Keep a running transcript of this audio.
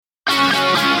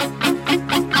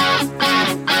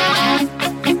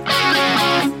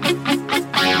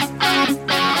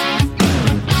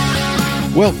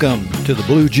Welcome to the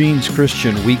Blue Jeans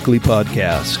Christian Weekly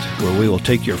Podcast, where we will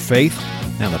take your faith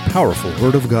and the powerful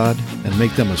Word of God and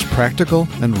make them as practical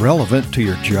and relevant to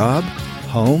your job,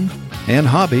 home, and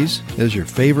hobbies as your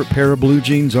favorite pair of blue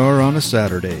jeans are on a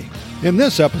Saturday. In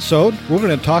this episode, we're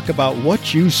going to talk about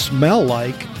what you smell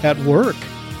like at work.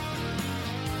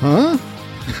 Huh?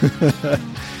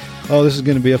 Oh, this is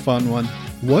going to be a fun one.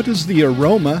 What is the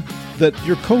aroma that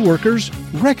your coworkers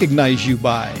recognize you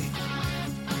by?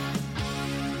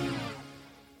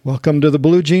 Welcome to the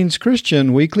Blue Jeans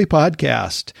Christian Weekly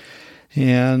Podcast.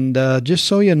 And just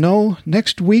so you know,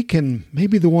 next week and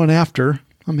maybe the one after,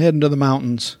 I'm heading to the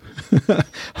mountains.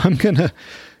 I'm going to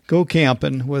go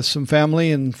camping with some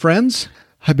family and friends.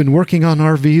 I've been working on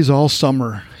RVs all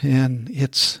summer, and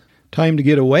it's time to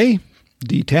get away,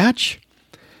 detach,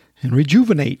 and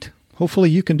rejuvenate. Hopefully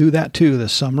you can do that too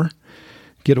this summer.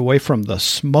 Get away from the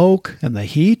smoke and the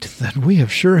heat that we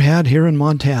have sure had here in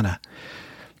Montana.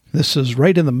 This is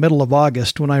right in the middle of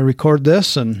August when I record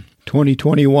this in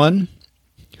 2021.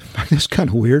 It's kind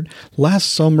of weird.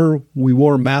 Last summer, we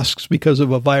wore masks because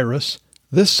of a virus.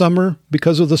 This summer,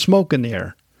 because of the smoke in the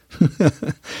air.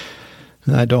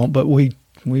 I don't, but we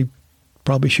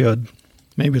probably should.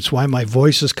 Maybe it's why my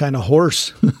voice is kind of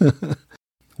hoarse.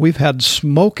 We've had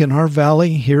smoke in our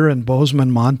valley here in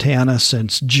Bozeman, Montana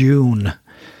since June.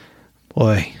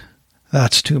 Boy,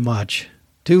 that's too much.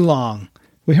 Too long.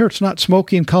 We hear it's not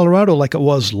smoky in Colorado like it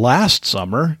was last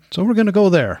summer, so we're going to go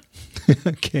there.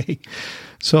 Okay.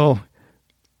 So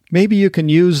maybe you can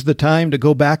use the time to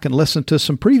go back and listen to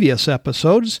some previous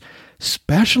episodes,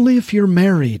 especially if you're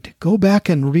married. Go back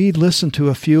and listen to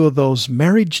a few of those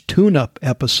marriage tune-up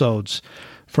episodes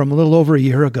from a little over a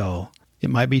year ago.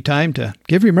 It might be time to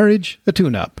give your marriage a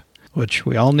tune-up, which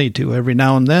we all need to every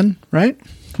now and then, right?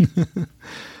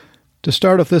 To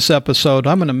start off this episode,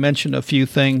 I'm going to mention a few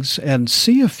things and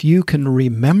see if you can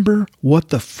remember what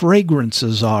the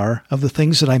fragrances are of the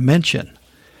things that I mention.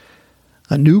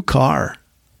 A new car,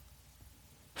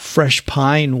 fresh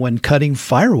pine when cutting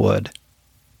firewood,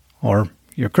 or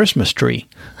your Christmas tree,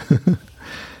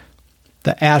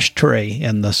 the ashtray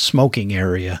in the smoking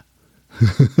area.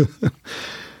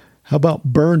 How about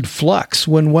burned flux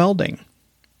when welding?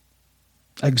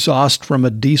 Exhaust from a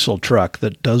diesel truck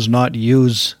that does not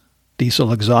use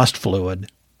diesel exhaust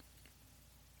fluid.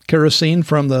 Kerosene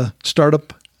from the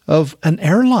startup of an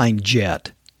airline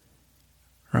jet.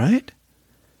 Right?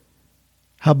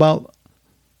 How about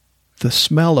the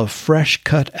smell of fresh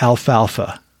cut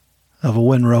alfalfa of a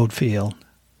windrow field?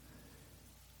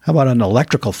 How about an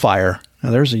electrical fire?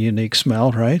 Now there's a unique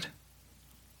smell, right?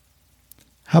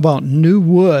 How about new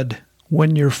wood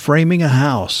when you're framing a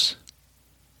house?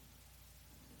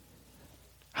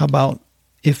 How about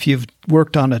if you've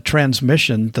worked on a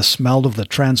transmission, the smell of the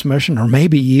transmission, or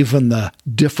maybe even the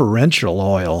differential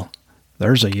oil?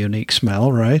 There's a unique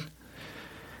smell, right?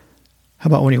 How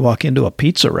about when you walk into a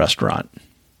pizza restaurant?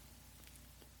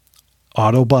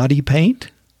 Auto body paint?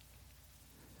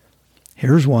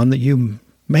 Here's one that you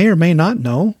may or may not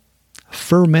know.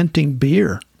 Fermenting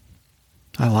beer.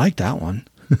 I like that one.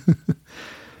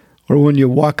 Or when you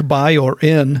walk by or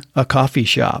in a coffee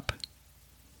shop.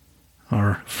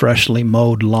 Or freshly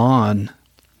mowed lawn.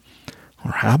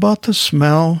 Or how about the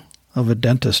smell of a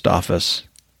dentist office?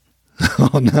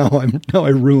 Oh, now I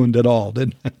ruined it all,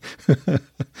 didn't I?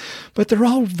 But they're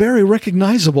all very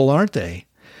recognizable, aren't they?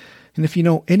 And if you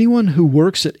know anyone who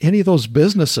works at any of those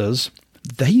businesses,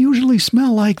 they usually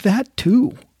smell like that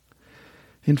too.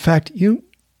 In fact, you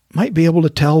might be able to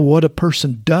tell what a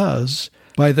person does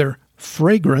by their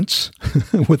fragrance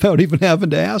without even having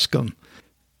to ask them.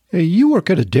 Hey, you work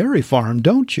at a dairy farm,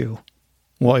 don't you?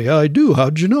 Why, yeah, I do.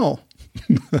 How'd you know?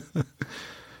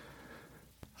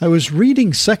 I was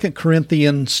reading 2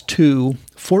 Corinthians 2,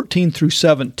 14 through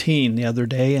 17 the other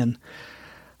day, and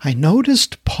I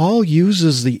noticed Paul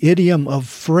uses the idiom of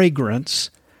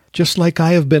fragrance, just like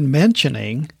I have been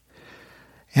mentioning,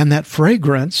 and that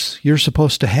fragrance you're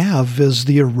supposed to have is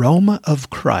the aroma of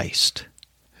Christ.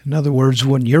 In other words,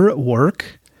 when you're at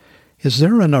work, is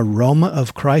there an aroma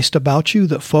of Christ about you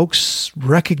that folks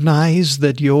recognize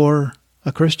that you're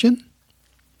a Christian?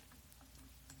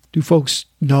 Do folks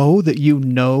know that you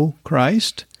know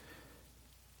Christ?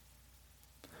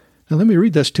 Now let me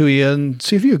read this to you and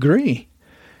see if you agree.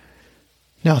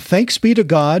 Now thanks be to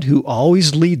God who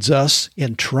always leads us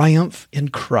in triumph in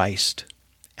Christ,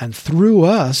 and through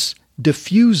us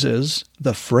diffuses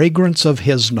the fragrance of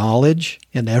His knowledge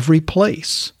in every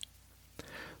place.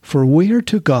 For we are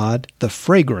to God the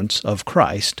fragrance of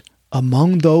Christ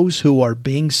among those who are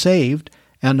being saved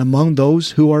and among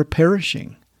those who are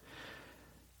perishing.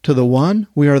 To the one,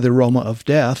 we are the aroma of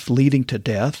death, leading to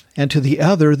death, and to the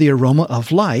other, the aroma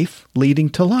of life, leading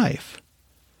to life.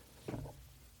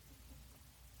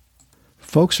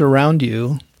 Folks around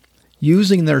you,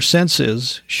 using their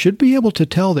senses, should be able to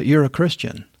tell that you're a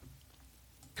Christian.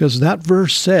 Because that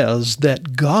verse says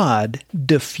that God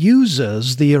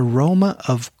diffuses the aroma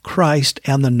of Christ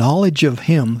and the knowledge of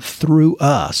Him through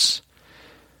us.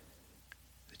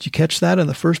 Did you catch that in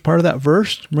the first part of that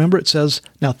verse? Remember it says,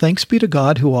 "Now thanks be to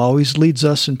God who always leads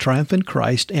us in triumph in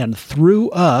Christ, and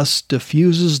through us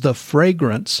diffuses the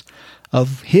fragrance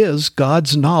of His,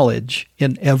 God's knowledge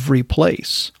in every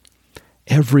place."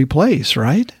 Every place,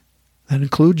 right? That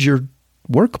includes your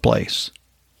workplace.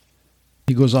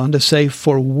 He goes on to say,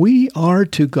 "For we are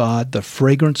to God the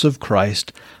fragrance of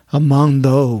Christ among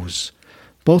those,"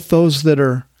 both those that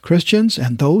are Christians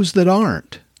and those that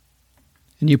aren't.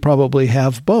 And you probably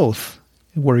have both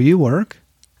where you work.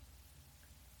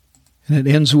 And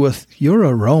it ends with, "Your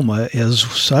aroma is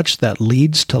such that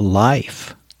leads to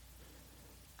life."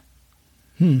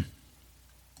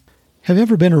 Have you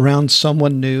ever been around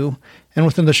someone new, and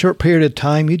within a short period of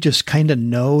time, you just kind of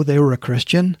know they were a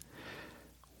Christian?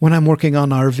 When I'm working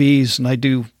on RVs and I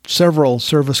do several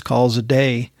service calls a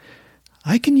day,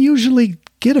 I can usually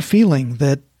get a feeling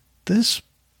that this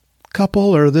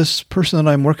couple or this person that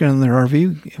I'm working on their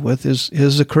RV with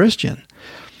is a Christian.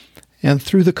 And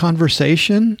through the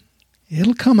conversation,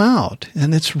 it'll come out.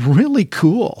 And it's really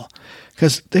cool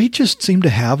because they just seem to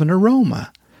have an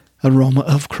aroma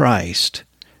of Christ,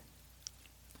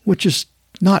 which is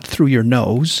not through your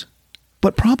nose,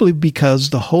 but probably because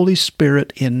the Holy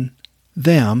Spirit in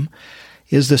them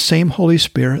is the same Holy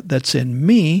Spirit that's in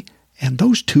me, and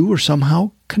those two are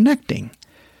somehow connecting.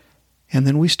 And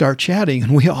then we start chatting,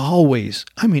 and we always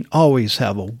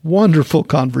have a wonderful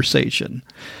conversation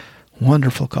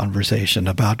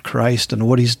about Christ and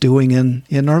what He's doing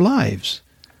in our lives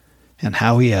and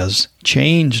how He has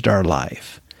changed our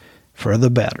life for the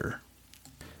better.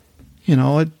 You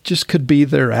know, it just could be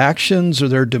their actions or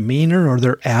their demeanor or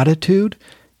their attitude,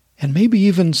 and maybe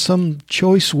even some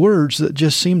choice words that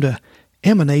just seem to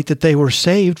emanate that they were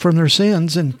saved from their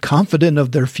sins and confident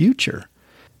of their future.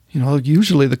 You know,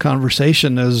 usually the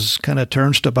conversation is kind of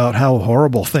turns to about how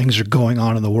horrible things are going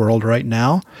on in the world right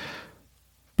now.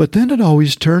 But then it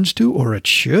always turns to, or it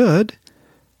should,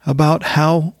 about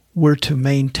how we're to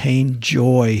maintain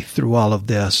joy through all of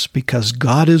this because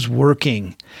God is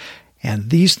working. And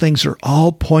these things are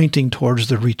all pointing towards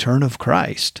the return of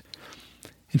Christ.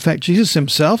 In fact, Jesus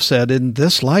Himself said, "In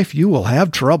this life you will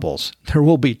have troubles. There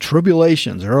will be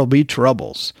tribulations. There will be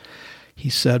troubles." He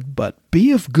said, "But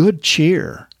be of good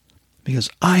cheer, because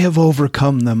I have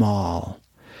overcome them all,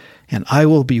 and I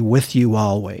will be with you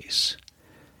always."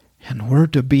 And we're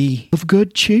to be of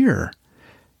good cheer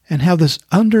and have this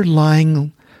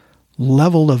underlying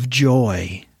level of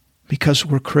joy because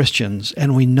we're Christians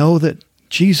and we know that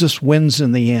Jesus wins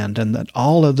in the end and that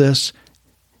all of this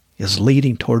is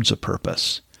leading towards a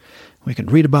purpose. We can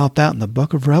read about that in the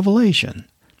book of Revelation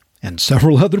and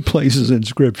several other places in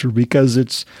Scripture because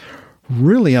it's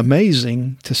really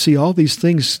amazing to see all these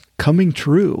things coming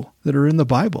true that are in the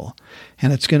Bible.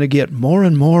 And it's going to get more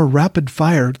and more rapid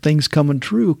fire things coming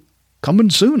true, coming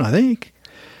soon, I think.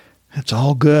 It's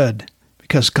all good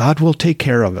because God will take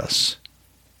care of us.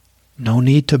 No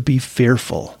need to be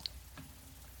fearful.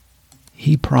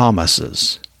 He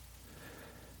promises.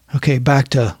 Okay, back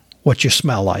to what you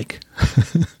smell like,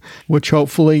 which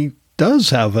hopefully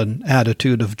does have an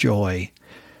attitude of joy.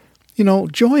 You know,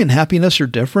 joy and happiness are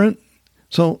different.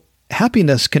 So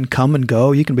happiness can come and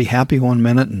go. You can be happy one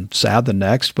minute and sad the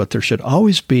next, but there should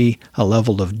always be a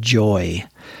level of joy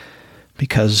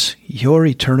because your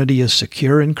eternity is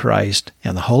secure in Christ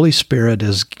and the Holy Spirit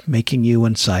is making you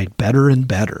inside better and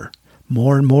better,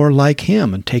 more and more like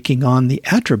Him and taking on the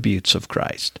attributes of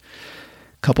Christ.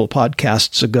 A couple of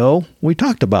podcasts ago, we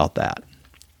talked about that.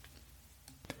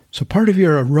 So part of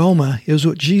your aroma is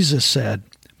what Jesus said,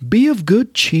 be of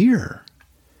good cheer.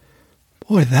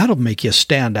 Boy, that'll make you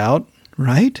stand out,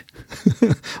 right?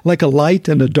 Like a light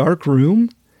in a dark room.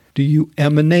 Do you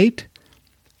emanate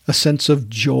a sense of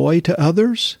joy to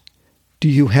others? Do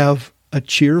you have a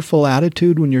cheerful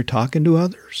attitude when you're talking to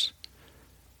others?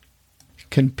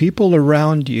 Can people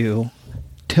around you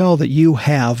tell that you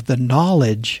have the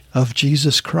knowledge of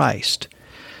Jesus Christ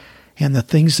and the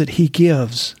things that He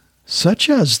gives, such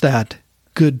as that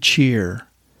good cheer,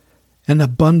 an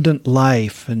abundant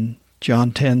life, and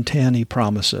John 10:10 He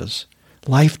promises,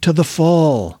 life to the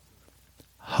full,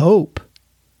 hope,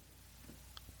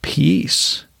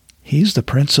 peace. He's the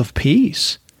Prince of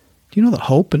Peace. Do you know that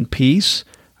hope and peace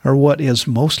are what is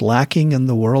most lacking in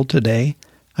the world today?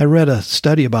 I read a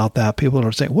study about that. People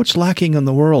are saying, what's lacking in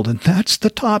the world? And that's the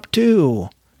top two.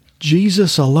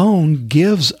 Jesus alone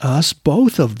gives us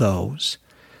both of those.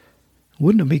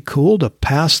 Wouldn't it be cool to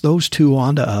pass those two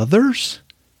on to others?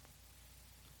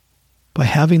 By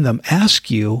having them ask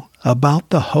you about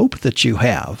the hope that you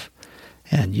have.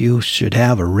 And you should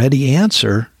have a ready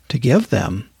answer to give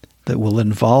them that will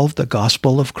involve the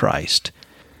gospel of Christ.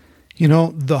 You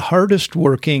know, the hardest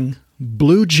working,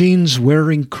 blue jeans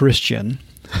wearing Christian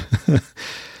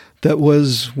that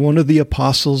was one of the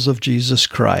apostles of Jesus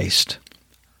Christ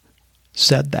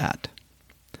said that.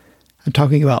 I'm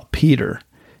talking about Peter.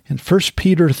 In 1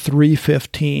 Peter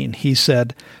 3:15, he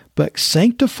said, "But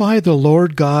sanctify the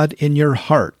Lord God in your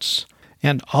hearts,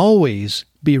 and always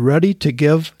be ready to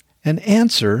give an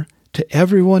answer to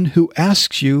everyone who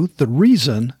asks you the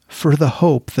reason for the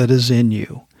hope that is in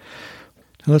you."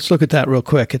 Now let's look at that real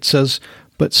quick. It says,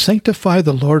 "But sanctify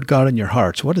the Lord God in your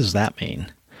hearts." What does that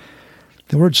mean?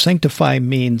 The word sanctify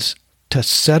means to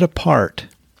set apart.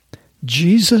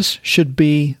 Jesus should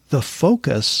be the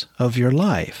focus of your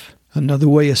life. Another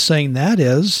way of saying that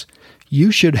is,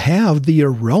 you should have the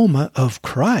aroma of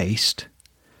Christ,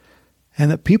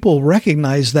 and that people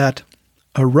recognize that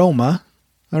aroma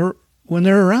when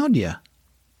they're around you.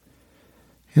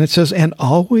 And it says, "And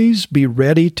always be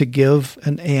ready to give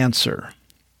an answer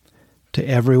to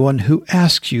everyone who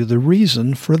asks you the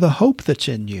reason for the hope that's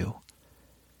in you."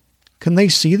 Can they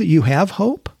see that you have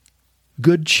hope,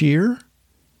 good cheer,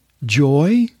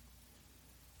 joy,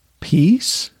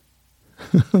 peace?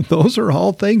 Those are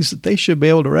all things that they should be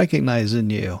able to recognize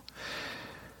in you.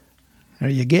 Are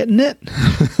you getting it?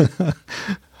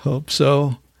 Hope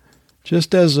so.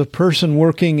 Just as a person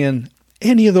working in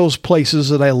any of those places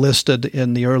that I listed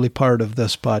in the early part of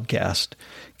this podcast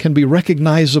can be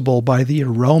recognizable by the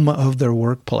aroma of their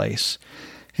workplace,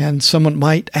 and someone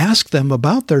might ask them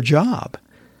about their job,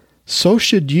 so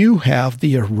should you have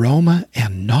the aroma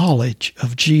and knowledge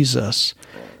of Jesus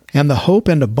and the hope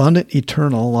and abundant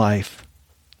eternal life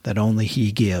that only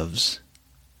He gives.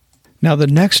 Now the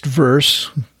next verse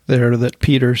there that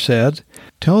Peter said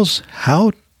tells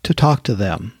how to talk to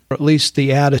them, or at least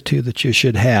the attitude that you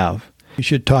should have. You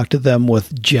should talk to them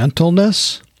with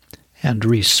gentleness and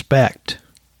respect.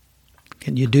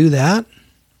 Can you do that?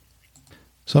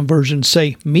 Some versions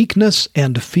say meekness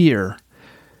and fear.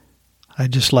 I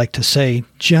just like to say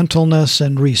gentleness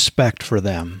and respect for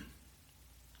them.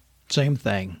 Same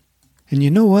thing. And you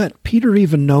know what? Peter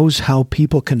even knows how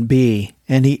people can be,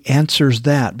 and he answers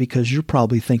that because you're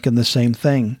probably thinking the same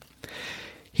thing.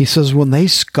 He says, when they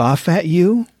scoff at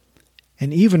you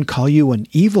and even call you an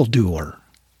evildoer.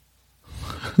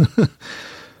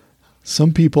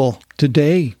 Some people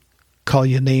today call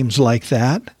you names like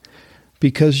that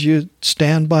because you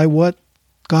stand by what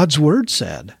God's Word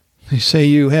said. They say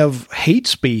you have hate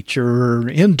speech or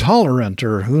intolerant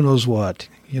or who knows what.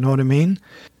 You know what I mean?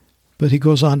 But he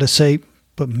goes on to say,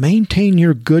 but maintain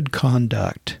your good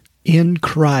conduct in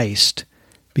Christ,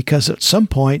 because at some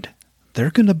point they're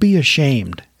going to be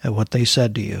ashamed at what they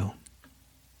said to you.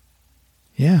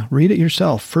 Yeah, read it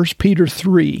yourself. 1 Peter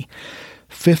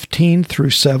 3:15 through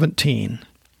 17.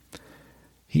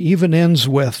 He even ends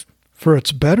with, for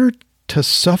it's better to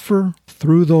suffer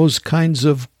through those kinds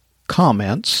of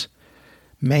comments,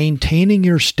 maintaining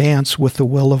your stance with the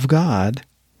will of God,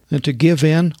 than to give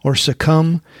in or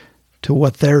succumb to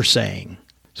what they're saying.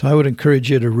 So I would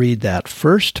encourage you to read that.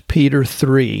 1 Peter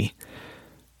 3.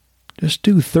 Just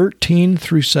do 13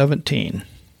 through 17.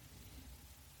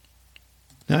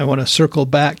 Now I want to circle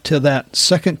back to that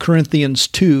 2 Corinthians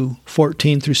 2,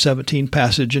 14 through 17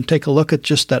 passage and take a look at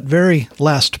just that very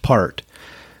last part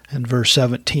in verse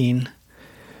 17,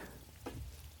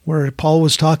 where Paul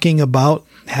was talking about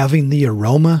having the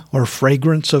aroma or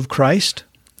fragrance of Christ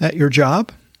at your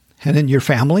job and in your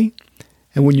family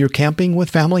and when you're camping with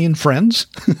family and friends.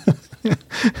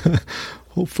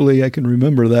 Hopefully I can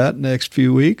remember that next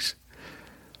few weeks.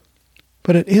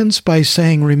 But it ends by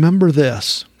saying, remember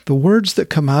this, the words that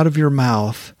come out of your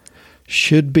mouth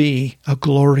should be a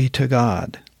glory to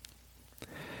God.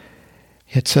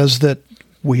 It says that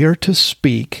we are to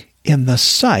speak in the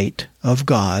sight of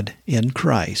God in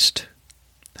Christ.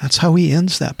 That's how he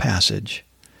ends that passage.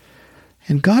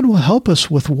 And God will help us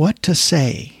with what to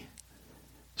say.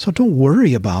 So don't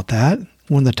worry about that.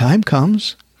 When the time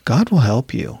comes, God will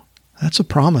help you. That's a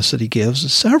promise that he gives in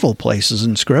several places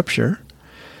in Scripture.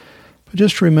 But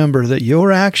just remember that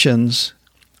your actions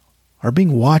are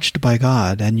being watched by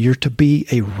God, and you're to be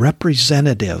a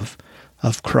representative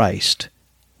of Christ.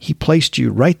 He placed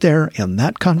you right there in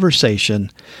that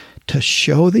conversation to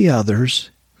show the others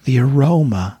the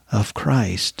aroma of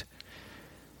Christ.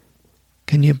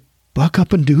 Can you buck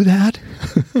up and do that?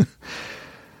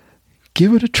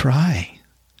 Give it a try.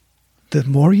 The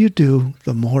more you do,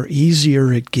 the more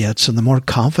easier it gets and the more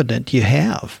confident you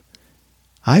have.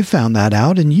 I found that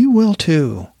out, and you will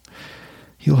too.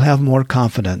 You'll have more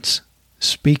confidence,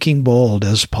 speaking bold,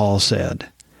 as Paul said.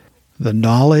 The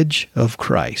knowledge of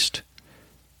Christ.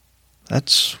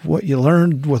 That's what you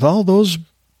learned with all those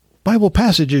Bible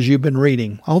passages you've been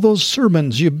reading, all those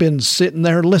sermons you've been sitting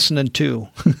there listening to.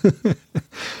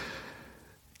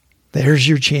 There's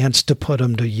your chance to put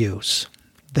them to use.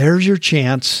 There's your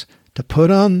chance to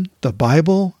put on the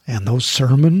Bible and those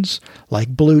sermons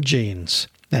like blue jeans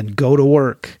and go to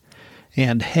work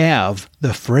and have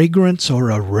the fragrance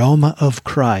or aroma of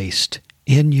Christ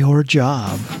in your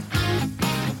job.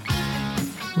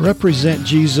 Represent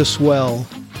Jesus well.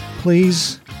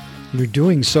 Please, you're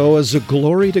doing so as a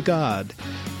glory to God.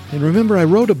 And remember, I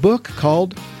wrote a book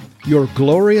called Your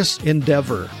Glorious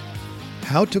Endeavor.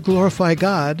 How to glorify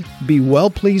God, be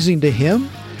well-pleasing to Him,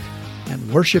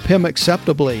 and worship Him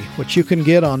acceptably, which you can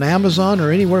get on Amazon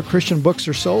or anywhere Christian books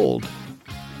are sold.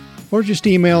 Or just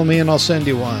email me and I'll send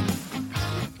you one.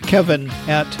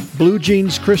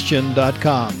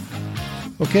 Kevin@bluejeanschristian.com.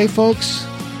 Okay, folks?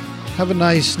 Have a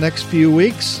nice next few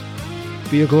weeks.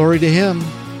 Be a glory to Him.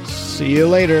 See you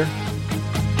later.